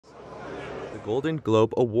Golden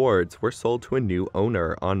Globe Awards were sold to a new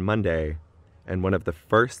owner on Monday, and one of the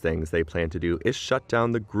first things they plan to do is shut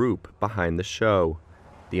down the group behind the show,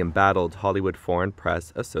 the embattled Hollywood Foreign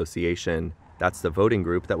Press Association. That's the voting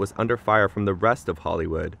group that was under fire from the rest of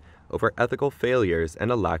Hollywood over ethical failures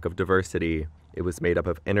and a lack of diversity. It was made up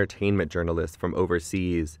of entertainment journalists from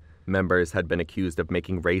overseas. Members had been accused of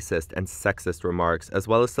making racist and sexist remarks, as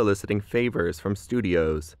well as soliciting favors from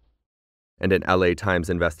studios. And an LA Times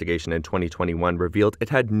investigation in 2021 revealed it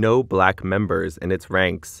had no black members in its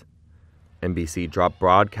ranks. NBC dropped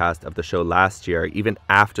broadcast of the show last year, even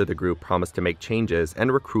after the group promised to make changes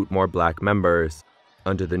and recruit more black members.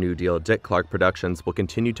 Under the new deal, Dick Clark Productions will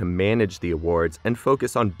continue to manage the awards and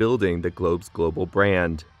focus on building the Globe's global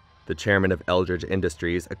brand. The chairman of Eldridge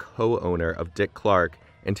Industries, a co-owner of Dick Clark,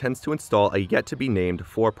 intends to install a yet-to-be-named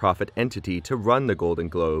for-profit entity to run the Golden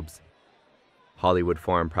Globes. Hollywood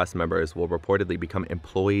Foreign Press members will reportedly become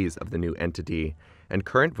employees of the new entity, and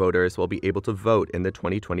current voters will be able to vote in the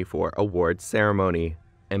 2024 awards ceremony.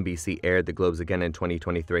 NBC aired the Globes again in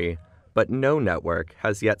 2023, but no network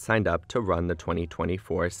has yet signed up to run the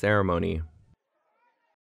 2024 ceremony.